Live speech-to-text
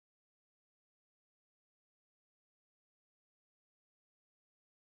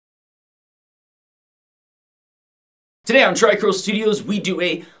Today on Tricrow Studios, we do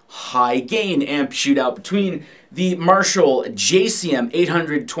a high gain amp shootout between the Marshall JCM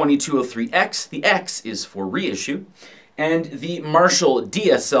 800-2203X, the X is for reissue, and the Marshall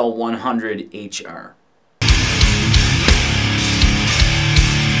DSL 100HR.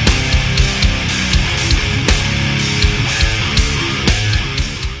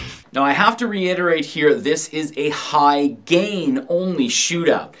 Now I have to reiterate here, this is a high gain only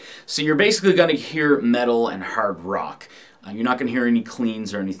shootout. So you're basically going to hear metal and hard rock. You're not going to hear any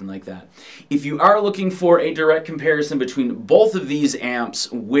cleans or anything like that. If you are looking for a direct comparison between both of these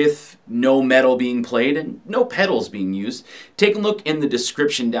amps with no metal being played and no pedals being used, take a look in the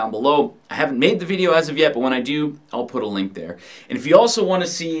description down below. I haven't made the video as of yet, but when I do, I'll put a link there. And if you also want to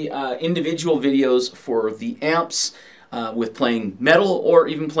see individual videos for the amps, with playing metal or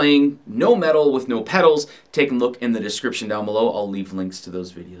even playing no metal with no pedals, take a look in the description down below. I'll leave links to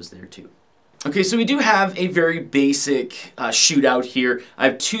those videos there too. Okay, so we do have a very basic shootout here. I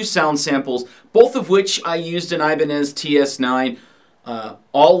have two sound samples, both of which I used an Ibanez TS9.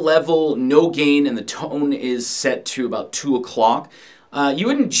 All level, no gain, and the tone is set to about 2 o'clock. You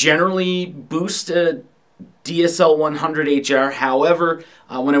wouldn't generally boost a DSL 100HR. However,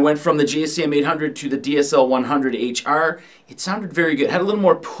 when I went from the JCM 800 to the DSL 100HR, it sounded very good. It had a little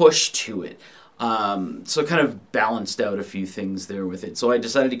more push to it. So it kind of balanced out a few things there with it. So I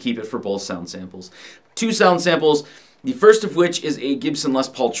decided to keep it for both sound samples. Two sound samples, the first of which is a Gibson Les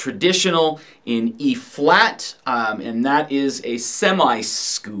Paul Traditional in E-flat, and that is a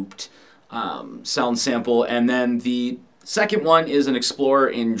semi-scooped sound sample. And then the second one is an Explorer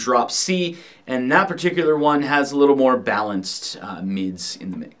in drop C, and that particular one has a little more balanced mids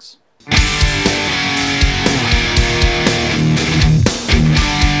in the mix.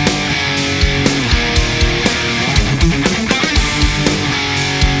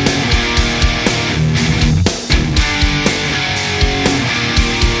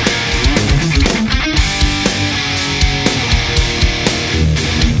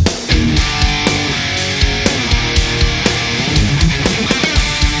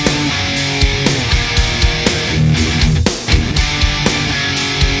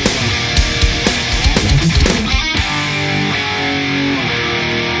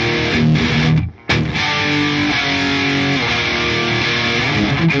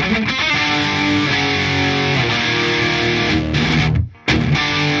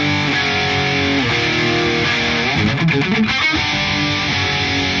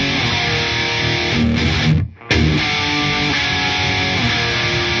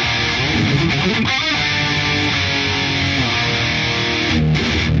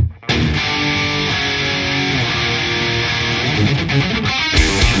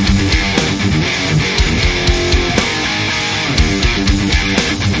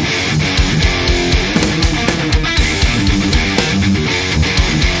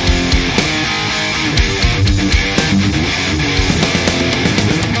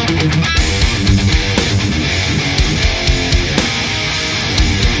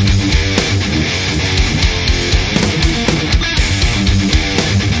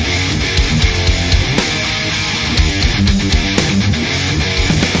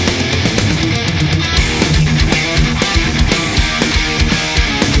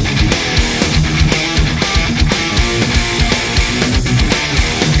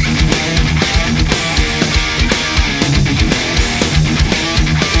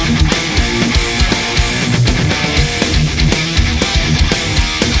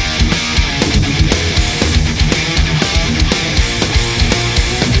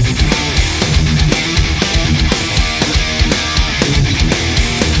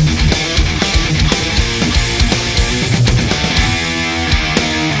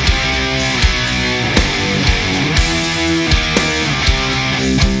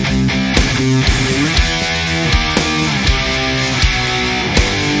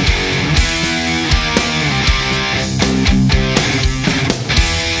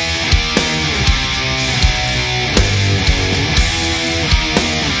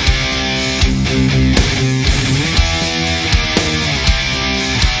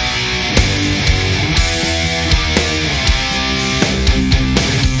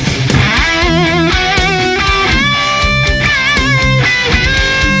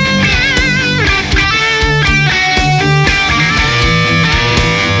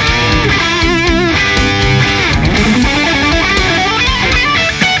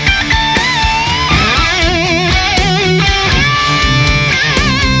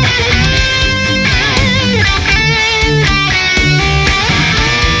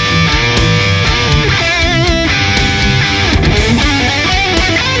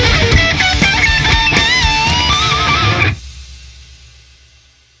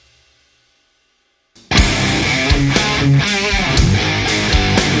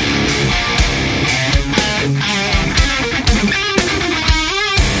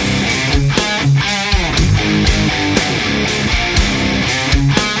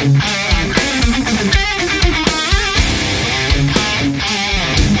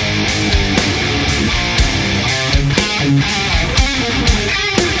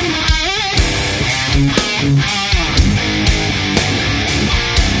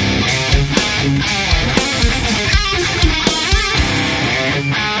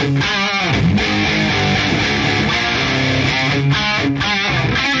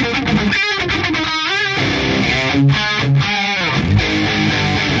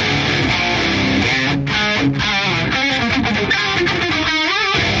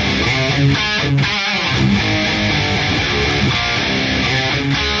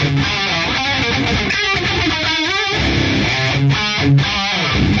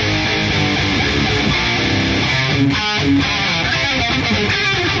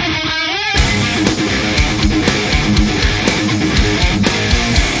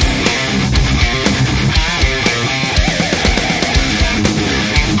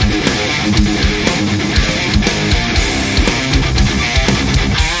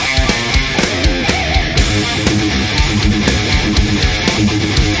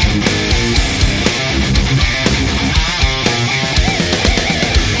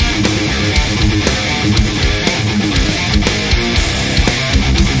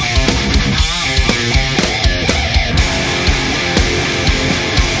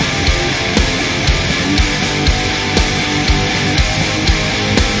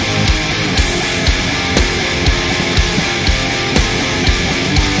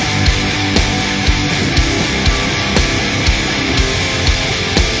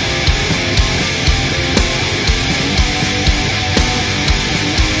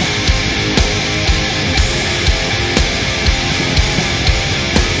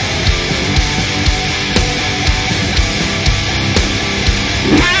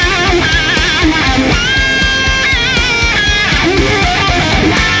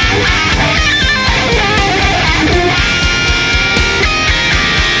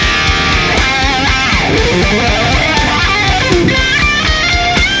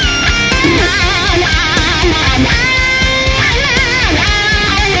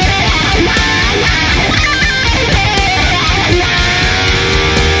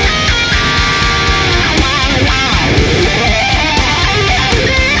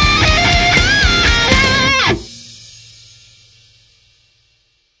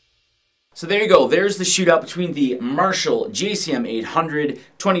 So there you go. There's the shootout between the Marshall JCM 800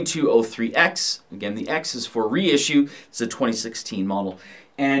 2203X. Again, the X is for reissue. It's a 2016 model.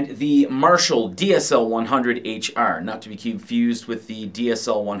 And the Marshall DSL 100HR, not to be confused with the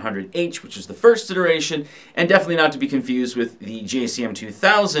DSL 100H, which is the first iteration, and definitely not to be confused with the JCM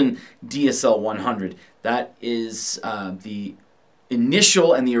 2000 DSL 100. That is the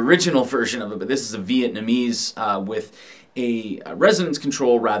initial and the original version of it, but this is a Vietnamese with a resonance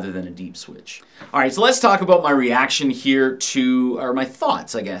control rather than a deep switch. All right, so let's talk about my reaction here to, or my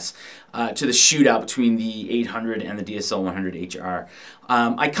thoughts, I guess, to the shootout between the 800 and the DSL 100HR.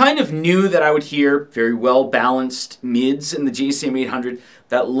 I kind of knew that I would hear very well balanced mids in the JCM 800,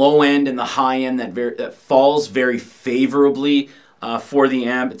 that low end and the high end that falls very favorably for the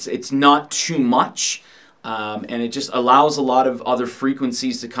amp. It's not too much, and it just allows a lot of other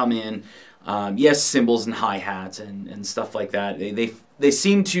frequencies to come in. Yes, cymbals and hi-hats and stuff like that. They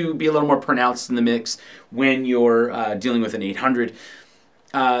seem to be a little more pronounced in the mix when you're dealing with an 800.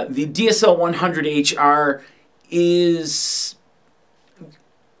 The DSL 100HR is,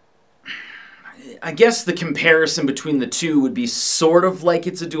 I guess the comparison between the two would be sort of like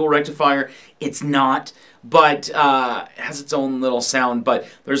it's a dual rectifier. It's not, but it has its own little sound, but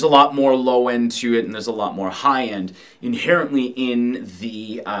there's a lot more low end to it and there's a lot more high end inherently in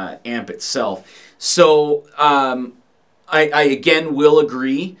the amp itself. So I again will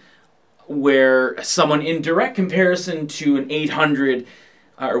agree where someone in direct comparison to an 800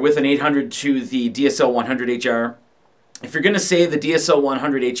 or with an 800 to the DSL 100HR, if you're going to say the DSL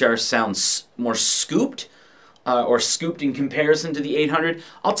 100HR sounds more scooped, or scooped in comparison to the 800,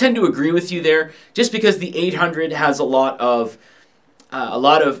 I'll tend to agree with you there, just because the 800 has a lot of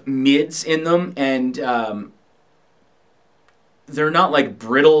mids in them, and they're not like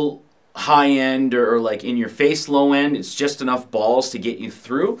brittle high end or like in your face low end. It's just enough balls to get you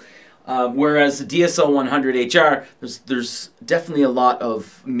through. Whereas the DSL 100HR, there's definitely a lot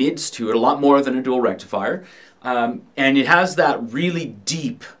of mids to it, a lot more than a dual rectifier. And it has that really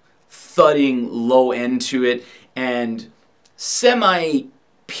deep, thudding low end to it and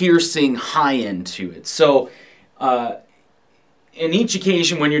semi-piercing high end to it. So in each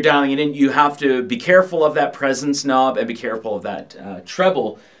occasion when you're dialing it in, you have to be careful of that presence knob and be careful of that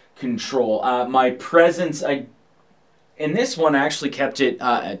treble control. My presence, in this one, I actually kept it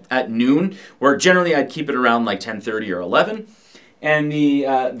at noon, where generally I'd keep it around like 10:30 or 11. And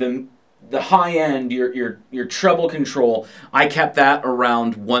the high end, your treble control, I kept that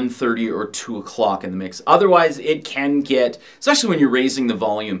around 1:30 or 2 o'clock in the mix. Otherwise, it can get, especially when you're raising the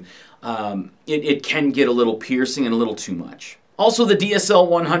volume, it can get a little piercing and a little too much. Also, the DSL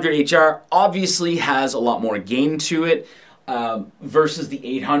 100HR obviously has a lot more gain to it versus the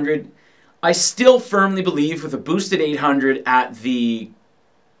 800. I still firmly believe with a boosted 800 at the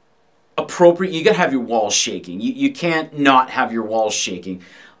appropriate, you gotta have your walls shaking. You can't not have your walls shaking.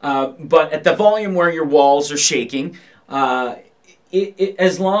 But at the volume where your walls are shaking,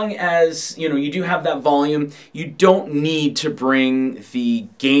 as long as you do have that volume, you don't need to bring the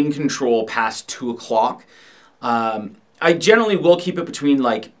gain control past 2 o'clock. I generally will keep it between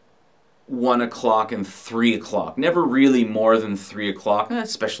like 1 o'clock and 3 o'clock. Never really more than 3 o'clock,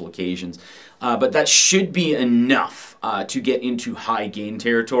 special occasions. But that should be enough to get into high gain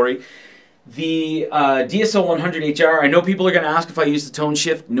territory. The DSL 100HR, I know people are going to ask if I used the tone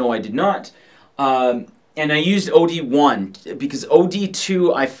shift. No, I did not. And I used OD1 because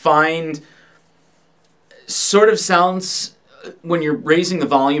OD2 I find sort of sounds, when you're raising the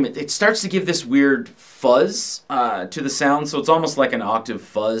volume, it starts to give this weird fuzz to the sound. So it's almost like an octave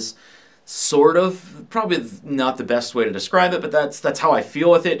fuzz. Sort of. Probably not the best way to describe it, but that's how I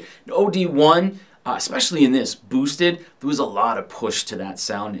feel with it. OD1, especially in this boosted, there was a lot of push to that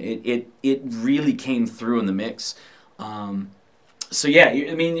sound. It really came through in the mix. So yeah,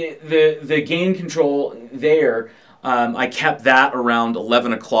 I mean, the gain control there, I kept that around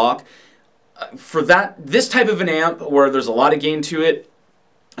 11 o'clock. For this type of an amp where there's a lot of gain to it,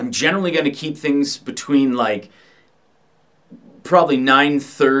 I'm generally going to keep things between like probably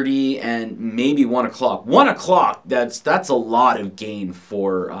 9:30 and maybe 1 o'clock. 1 o'clock, that's a lot of gain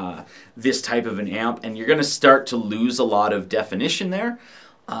for this type of an amp, and you're going to start to lose a lot of definition there,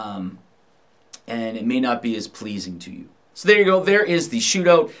 and it may not be as pleasing to you. So there you go. There is the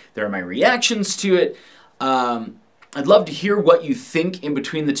Shootout. There are my reactions to it. I'd love to hear what you think in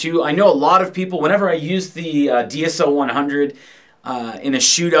between the two. I know a lot of people, whenever I use the DSL 100 in a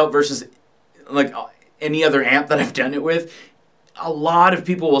Shootout versus like any other amp that I've done it with, a lot of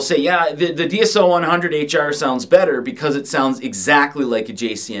people will say, yeah, the DSL 100 HR sounds better because it sounds exactly like a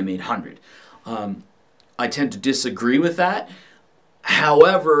JCM 800. I tend to disagree with that.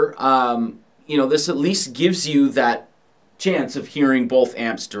 However, this at least gives you that chance of hearing both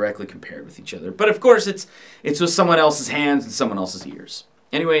amps directly compared with each other. But of course, it's with someone else's hands and someone else's ears.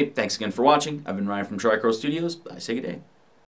 Anyway, thanks again for watching. I've been Ryan from Tricro Studios. I say good day.